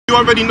You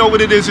already know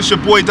what it is. It's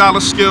your boy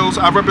Dolla Skillz.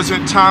 I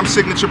represent Time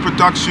Signature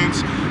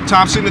Productions.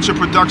 Time Signature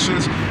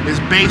Productions is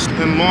based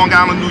in Long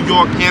Island, New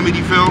York,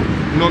 Amityville.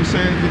 You know what I'm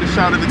saying? Get a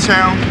shot of the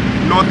town,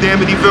 North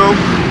Amityville.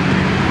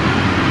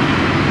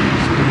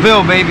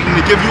 Ville, baby. And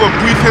to give you a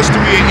brief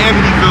history of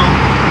Amityville,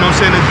 you know what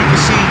I'm saying? As you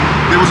can see,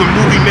 there was a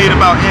movie made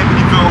about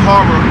Amityville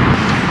horror.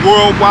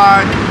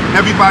 Worldwide,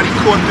 everybody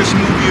caught this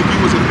movie if you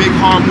was a big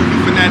horror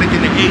movie fanatic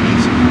in the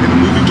 80s, and the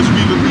movie was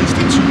re-released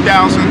in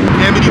 2000.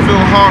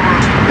 Amityville horror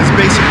is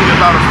basically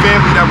about a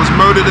family that was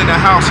murdered in a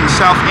house in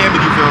South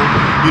Amityville.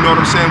 You know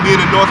what I'm saying? We're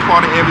in the north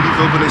part of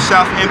Amityville, but in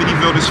South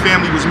Amityville, this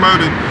family was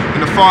murdered,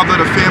 and the father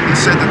of the family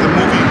said that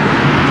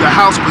the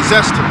house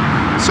possessed him.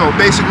 So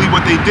basically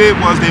what they did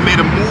was they made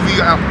a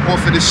movie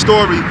off of this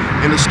story,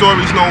 and the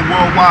story's known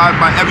worldwide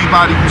by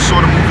everybody who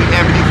saw the movie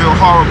Amityville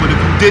Horror. But if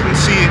you didn't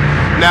see it,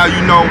 now you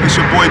know. It's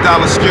your boy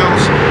Dolla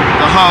Skillz,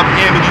 the hub,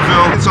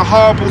 Amityville. It's a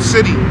horrible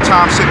city.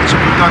 Time Signature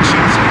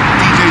Productions,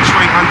 DJ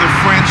Trey under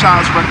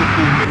franchise record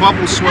pool.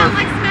 Bubble Swerve.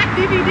 Like Smack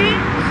DVD?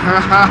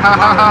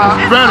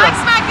 Better. Like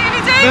Smack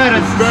DVD? Better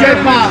than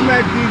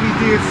Smack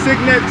DVD. It's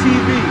Signet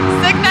TV.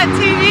 Signet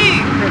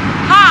TV.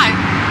 Hi,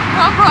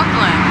 from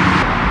Brooklyn.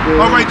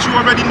 Alright, you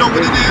already know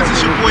what it is.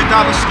 It's your boy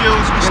Dolla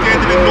Skillz. We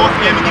standing in North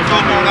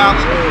Amityville, Long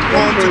Island,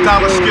 home to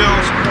Dolla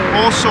Skillz.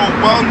 Also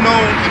well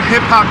known in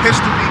hip-hop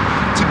history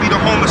to be the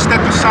home of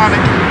Stetsasonic.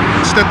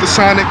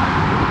 Stetsasonic,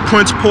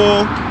 Prince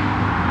Paul,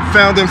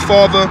 founding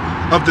father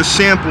of the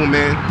sample,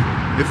 man.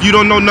 If you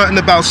don't know nothing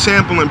about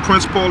sampling,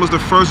 Prince Paul is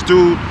the first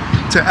dude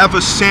to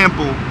ever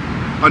sample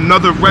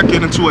another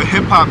record into a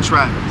hip-hop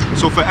track.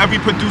 So for every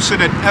producer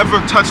that ever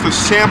touched a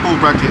sample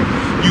record,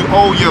 you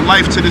owe your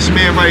life to this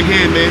man right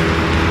here, man.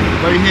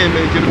 Right here,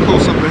 man. Get a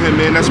close-up of him,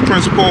 man. That's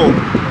Prince Paul.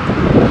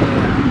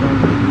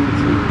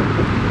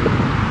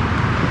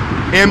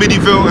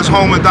 Amityville is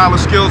home to Dolla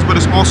Skillz, but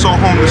it's also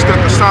home to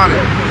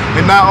Stetsasonic.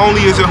 And not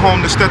only is it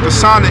home to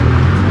Stetsasonic,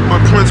 but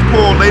Prince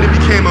Paul later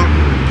became a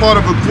part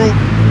of a group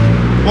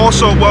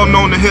also well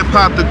known to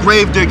hip-hop, the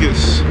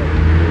Gravediggers,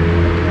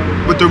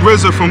 with the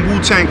RZA from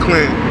Wu-Tang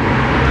Clan.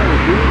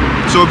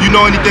 So if you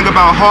know anything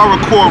about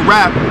horrorcore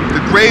rap,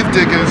 the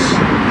Gravediggers,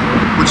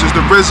 which is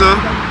the RZA,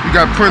 you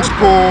got Prince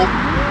Paul,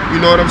 you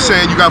know what I'm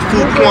saying, you got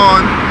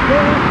Fuquan.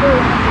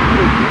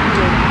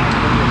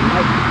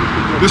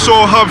 This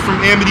all hub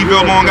from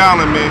Amityville, Long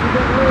Island, man.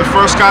 The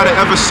first guy to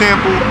ever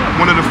sample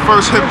one of the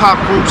first hip-hop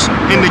groups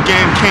in the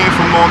game came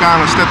from Long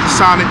Island,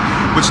 Stetsasonic,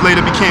 which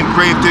later became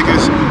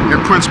Gravediggers,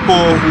 and Prince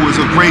Paul, who is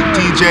a great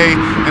DJ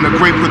and a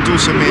great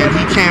producer, man.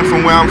 He came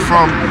from where I'm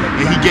from,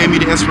 and he gave me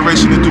the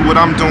inspiration to do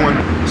what I'm doing.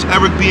 It's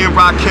Eric B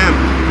Rakim,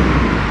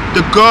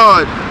 the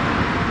god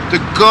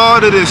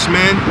of this,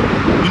 man.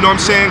 You know what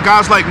I'm saying?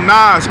 Guys like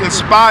Nas,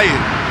 inspired.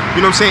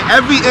 You know what I'm saying?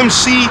 Every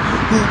MC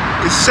who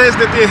says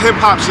that they're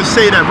hip-hop should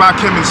say that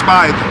Rakim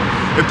inspired them.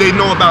 If they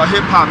know about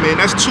hip-hop, man.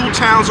 That's 2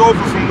 towns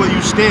over from where you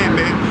stand,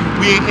 man.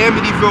 We in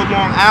Amityville,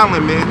 Long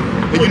Island, man.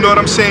 And you know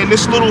what I'm saying?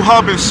 This little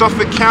hub in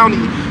Suffolk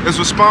County is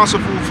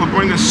responsible for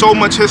bringing so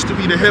much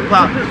history to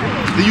hip-hop.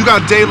 Then you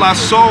got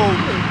DeLaSoul,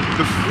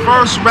 the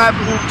first rap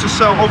group to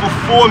sell over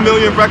 4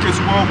 million records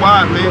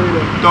worldwide, man.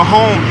 The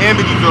home,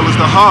 Amityville, is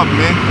the hub,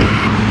 man.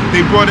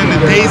 They brought in the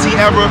Daisy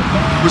era,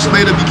 which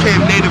later became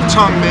Native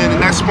Tongue, man,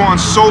 and that spawned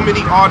so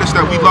many artists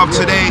that we love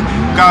today.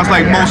 Guys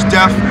like Mos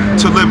Def,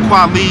 Talib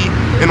Kweli,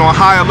 and on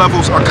higher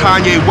levels are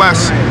Kanye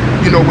West.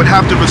 You know, would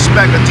have to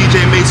respect a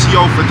DJ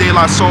Maceo for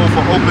DeLaSoul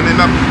for opening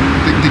up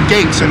the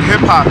gates in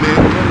hip-hop, man.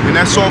 And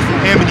that's all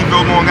from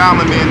Amityville, Long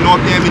Island, man,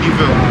 North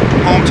Amityville.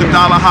 Home to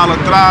Dollar Holla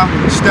Dra,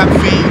 Step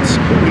Fiends,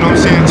 you know what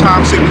I'm saying,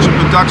 Time Signature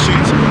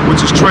Productions,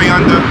 which is Trey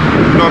under,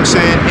 you know what I'm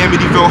saying,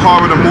 Amityville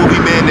Horror, the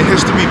movie, man. The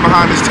history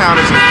behind this town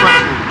is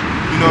incredible.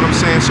 You know what I'm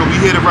saying? So we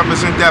here to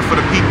represent that for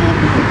the people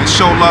and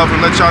show love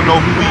and let y'all know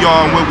who we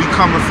are and where we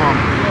coming from.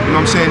 You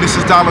know what I'm saying? This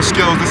is Dolla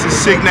Skillz, this is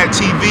Signet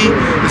TV,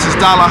 this is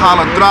Dollar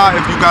Holla Dra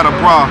if you got a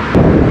bra.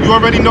 You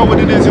already know what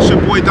it is. It's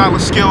your boy Dolla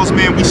Skillz,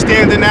 man. We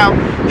standing out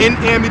in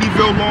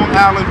Amityville, Long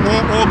Island,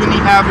 on Albany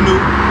Avenue.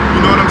 You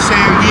know what I'm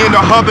saying? We in the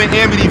hub in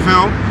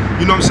Amityville.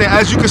 You know what I'm saying?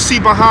 As you can see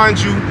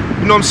behind you,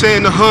 you know what I'm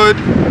saying? The hood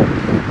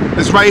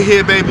is right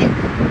here, baby.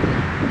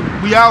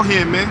 We out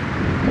here, man.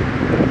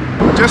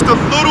 Just a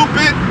little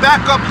bit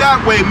back up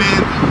that way, man.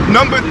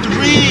 Number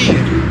three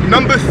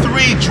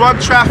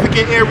drug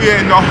trafficking area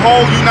in the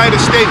whole United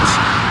States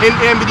in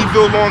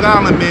Amityville, Long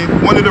Island,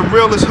 man. One of the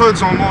realest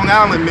hoods on Long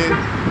Island, man.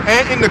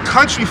 And in the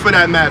country for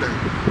that matter.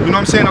 You know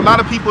what I'm saying? A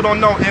lot of people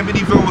don't know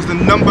Amityville was the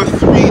number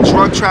 3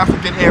 drug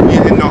trafficking area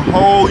in the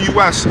whole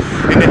US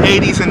in the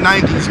 80s and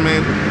 90s,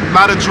 man. A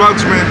lot of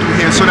drugs ran through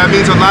here, so that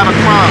means a lot of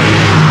crime.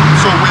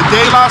 So where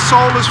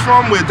DeLaSoul is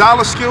from, where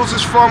Dolla Skillz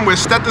is from, where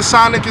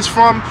Stetsasonic is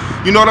from,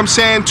 you know what I'm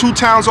saying? 2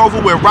 towns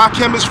over where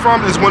Rakim is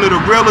from is one of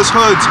the realest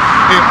hoods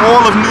in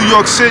all of New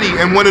York City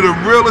and one of the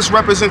realest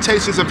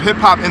representations of hip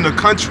hop in the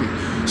country.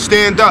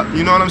 Stand up,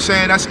 you know what I'm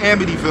saying? That's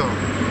Amityville.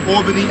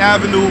 Albany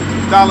Avenue,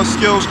 Dolla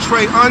Skillz,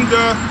 Trey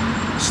under,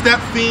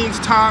 Stepfiends,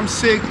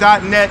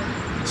 timesig.net,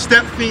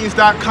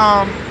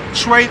 stepfiends.com,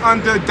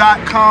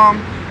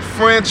 treyunder.com,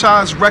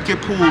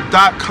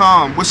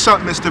 franchiserecordpool.com. What's up,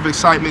 Mr.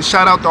 Excitement?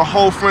 Shout out the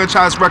whole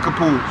Franchise Record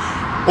Pool.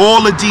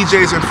 All the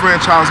DJs in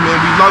franchise, man.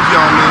 We love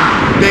y'all,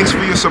 man. Thanks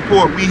for your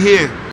support. We here.